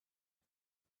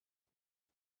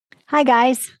Hi,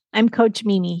 guys. I'm Coach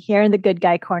Mimi here in the Good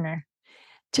Guy Corner.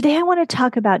 Today, I want to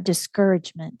talk about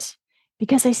discouragement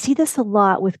because I see this a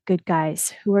lot with good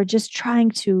guys who are just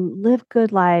trying to live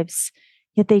good lives,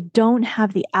 yet they don't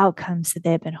have the outcomes that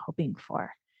they've been hoping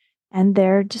for, and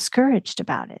they're discouraged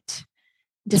about it.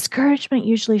 Discouragement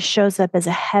usually shows up as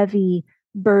a heavy,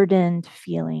 burdened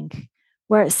feeling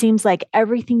where it seems like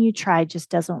everything you try just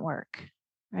doesn't work,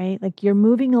 right? Like you're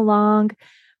moving along,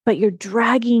 but you're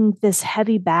dragging this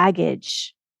heavy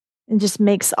baggage and just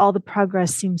makes all the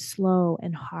progress seem slow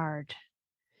and hard.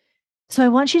 So I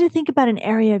want you to think about an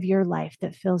area of your life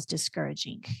that feels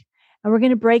discouraging. And we're going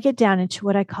to break it down into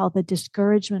what I call the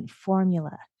discouragement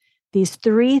formula. These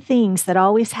three things that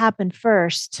always happen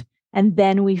first, and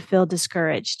then we feel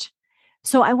discouraged.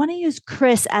 So I want to use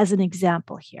Chris as an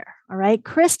example here. All right.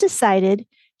 Chris decided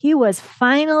he was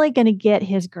finally going to get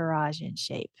his garage in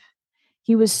shape.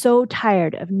 He was so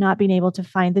tired of not being able to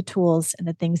find the tools and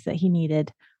the things that he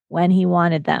needed when he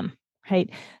wanted them, right?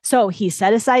 So he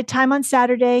set aside time on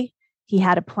Saturday. He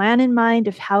had a plan in mind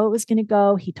of how it was going to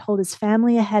go. He told his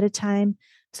family ahead of time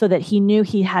so that he knew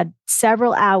he had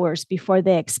several hours before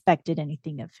they expected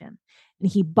anything of him. And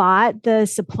he bought the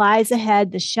supplies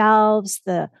ahead, the shelves,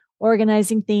 the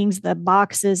organizing things, the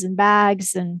boxes and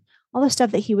bags, and all the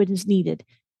stuff that he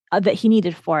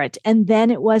needed for it. And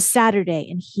then it was Saturday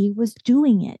and he was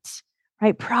doing it,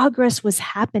 right? Progress was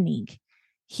happening.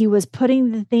 He was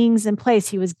putting the things in place.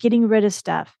 He was getting rid of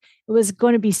stuff. It was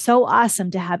going to be so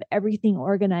awesome to have everything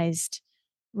organized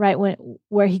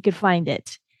where he could find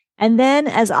it. And then,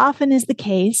 as often is the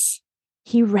case,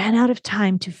 he ran out of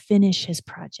time to finish his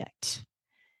project.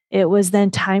 It was then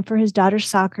time for his daughter's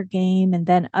soccer game and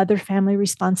then other family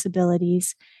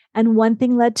responsibilities. And one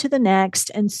thing led to the next.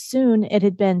 And soon it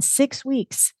had been 6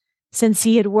 weeks since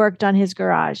he had worked on his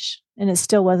garage and it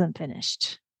still wasn't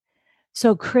finished.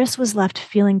 So Chris was left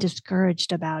feeling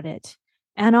discouraged about it.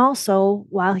 And also,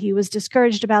 while he was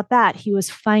discouraged about that, he was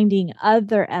finding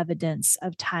other evidence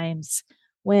of times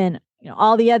when,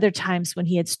 all the other times when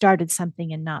he had started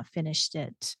something and not finished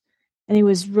it. And he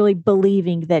was really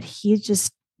believing that he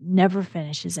just never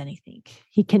finishes anything.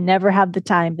 He can never have the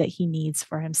time that he needs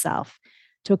for himself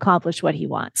to accomplish what he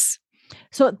wants.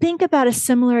 So think about a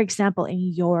similar example in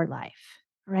your life,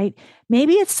 right?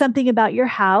 Maybe it's something about your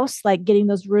house, like getting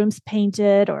those rooms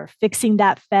painted or fixing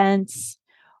that fence.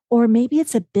 Or maybe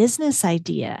it's a business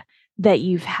idea that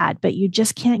you've had, but you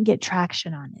just can't get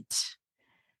traction on it.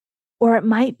 Or it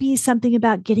might be something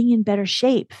about getting in better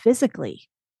shape physically,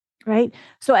 right?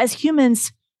 So as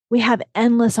humans, we have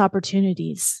endless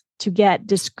opportunities to get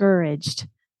discouraged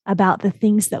about the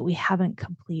things that we haven't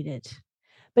completed.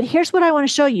 But here's what I want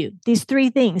to show you, these three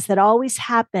things that always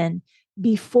happen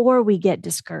before we get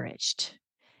discouraged.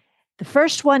 The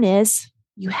first one is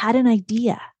you had an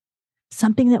idea,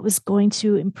 something that was going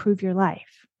to improve your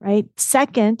life, right?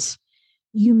 Second,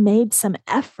 you made some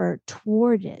effort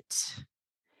toward it.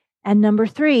 And number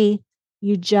three,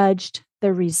 you judged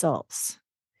the results.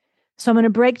 So I'm going to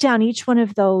break down each one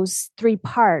of those three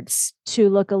parts to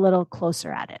look a little closer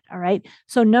at it. All right.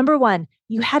 So number one,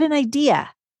 you had an idea,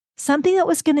 something that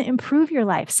was going to improve your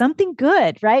life, something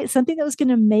good, right? Something that was going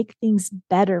to make things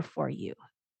better for you.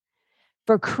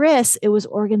 For Chris, it was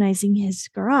organizing his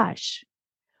garage.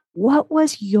 What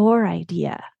was your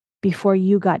idea before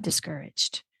you got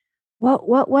discouraged?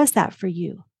 What was that for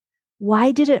you?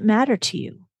 Why did it matter to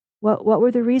you? What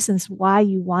were the reasons why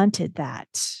you wanted that?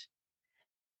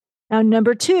 Now,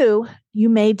 number two, you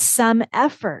made some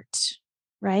effort,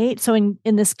 right? So in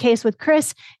this case with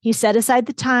Chris, he set aside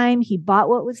the time, he bought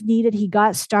what was needed, he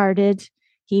got started,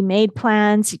 he made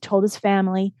plans, he told his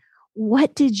family.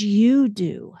 What did you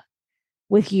do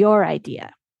with your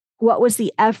idea? What was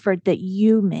the effort that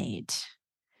you made?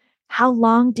 How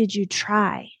long did you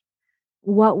try?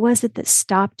 What was it that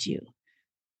stopped you?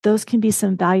 Those can be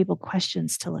some valuable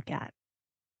questions to look at.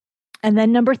 And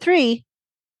then number three,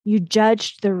 you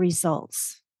judged the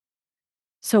results.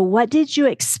 So what did you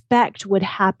expect would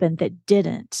happen that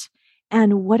didn't?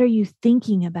 And what are you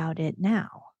thinking about it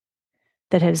now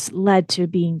that has led to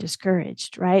being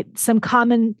discouraged, right? Some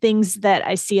common things that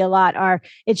I see a lot are,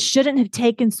 it shouldn't have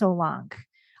taken so long.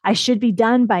 I should be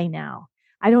done by now.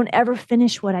 I don't ever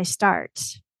finish what I start.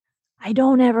 I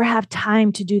don't ever have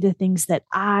time to do the things that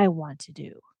I want to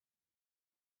do.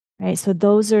 Right? So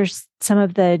those are some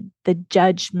of the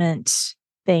judgment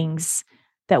things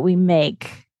that we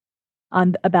make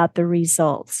about the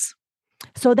results.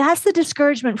 So that's the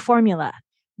discouragement formula.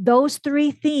 Those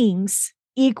three things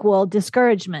equal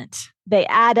discouragement. They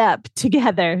add up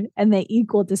together and they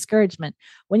equal discouragement.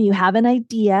 When you have an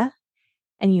idea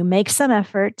and you make some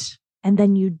effort and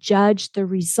then you judge the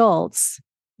results,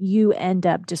 you end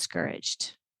up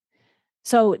discouraged.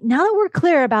 So now that we're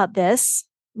clear about this,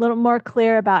 a little more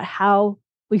clear about how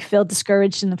we feel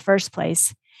discouraged in the first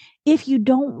place, if you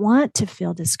don't want to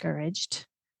feel discouraged,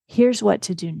 here's what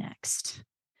to do next.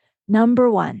 Number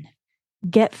one,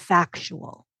 get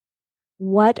factual.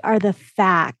 What are the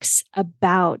facts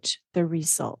about the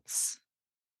results?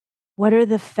 What are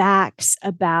the facts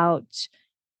about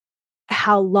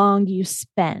how long you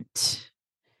spent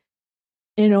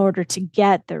in order to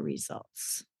get the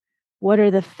results? What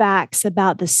are the facts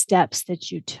about the steps that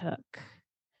you took?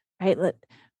 Right?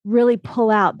 Really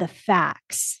pull out the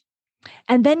facts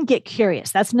and then get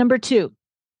curious. That's number two.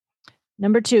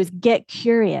 Number two is get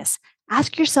curious.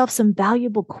 Ask yourself some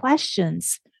valuable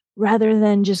questions rather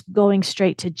than just going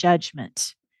straight to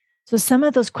judgment. So some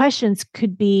of those questions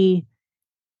could be,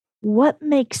 what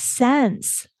makes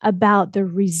sense about the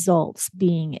results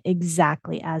being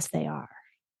exactly as they are?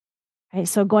 Right?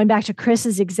 So going back to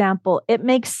Chris's example, it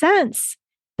makes sense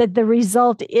that the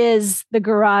result is the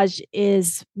garage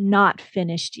is not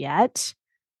finished yet.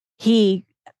 He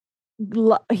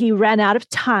ran out of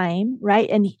time, right?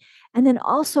 And then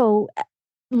also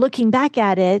looking back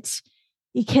at it,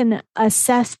 you can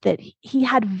assess that he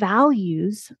had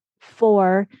values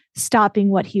for stopping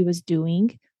what he was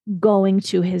doing, going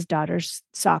to his daughter's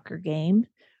soccer game,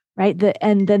 right?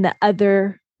 And then the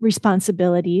other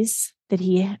responsibilities that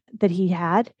he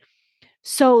had.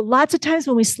 So lots of times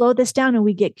when we slow this down and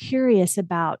we get curious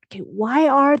about, okay, why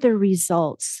are the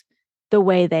results the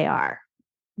way they are?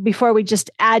 Before we just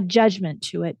add judgment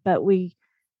to it, but we,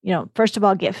 first of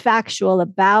all, get factual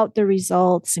about the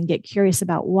results and get curious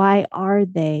about why are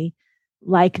they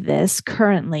like this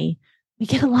currently, we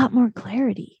get a lot more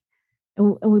clarity.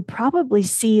 And we probably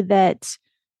see that,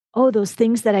 those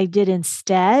things that I did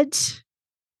instead,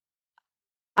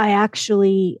 I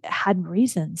actually had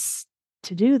reasons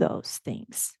to do those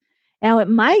things. Now, it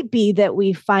might be that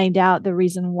we find out the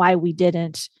reason why we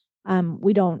didn't.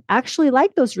 We don't actually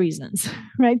like those reasons,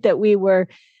 right? That we were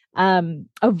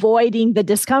avoiding the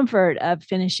discomfort of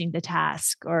finishing the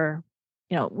task, or,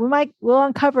 we'll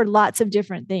uncover lots of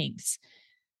different things.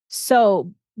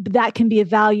 So that can be a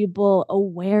valuable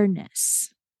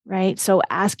awareness, right? So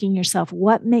asking yourself,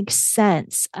 what makes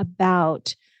sense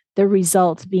about the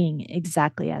results being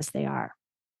exactly as they are?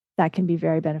 That can be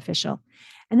very beneficial.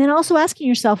 And then also asking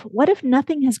yourself, what if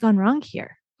nothing has gone wrong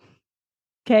here?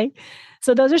 Okay.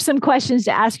 So those are some questions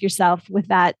to ask yourself with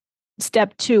that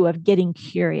step 2 of getting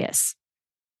curious.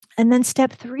 And then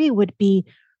step 3 would be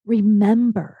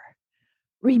remember.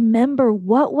 Remember,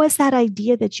 what was that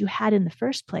idea that you had in the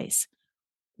first place?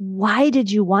 Why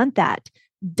did you want that?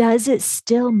 Does it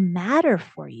still matter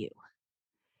for you?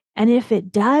 And if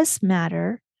it does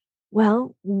matter,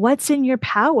 well, what's in your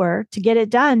power to get it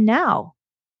done now?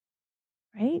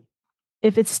 Right?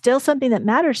 If it's still something that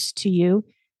matters to you,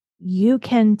 you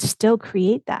can still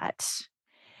create that.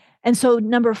 And so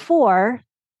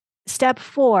step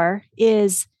 4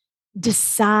 is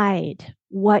decide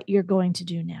what you're going to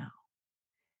do now.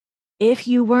 If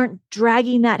you weren't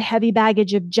dragging that heavy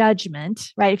baggage of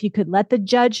judgment, right? If you could let the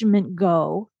judgment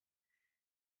go,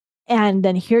 and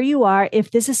then here you are,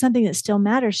 if this is something that still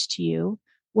matters to you,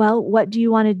 well, what do you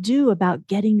want to do about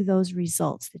getting those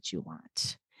results that you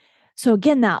want? So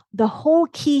again, now the whole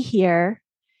key here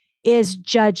is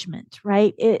judgment,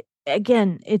 right?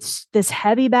 It's this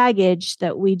heavy baggage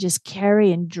that we just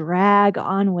carry and drag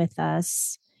on with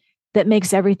us that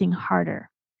makes everything harder.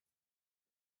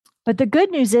 But the good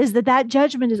news is that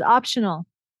judgment is optional.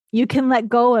 You can let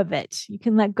go of it. You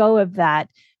can let go of that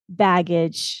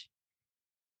baggage.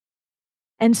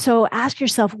 And so ask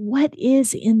yourself, what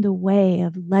is in the way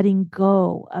of letting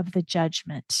go of the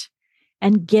judgment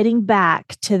and getting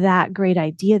back to that great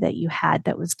idea that you had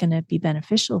that was going to be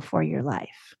beneficial for your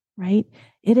life, right?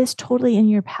 It is totally in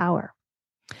your power.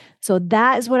 So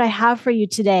that is what I have for you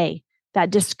today,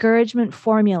 that discouragement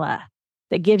formula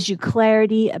that gives you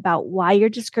clarity about why you're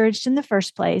discouraged in the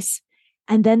first place,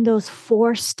 and then those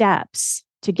 4 steps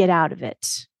to get out of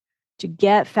it, to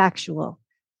get factual,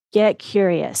 get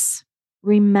curious,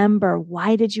 remember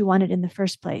why did you want it in the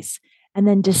first place, and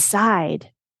then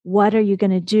decide what are you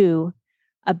going to do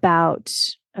about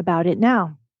it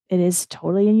now. It is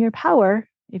totally in your power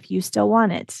if you still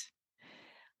want it.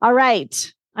 All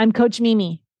right. I'm Coach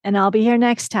Mimi, and I'll be here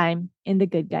next time in the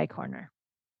Good Guy Corner.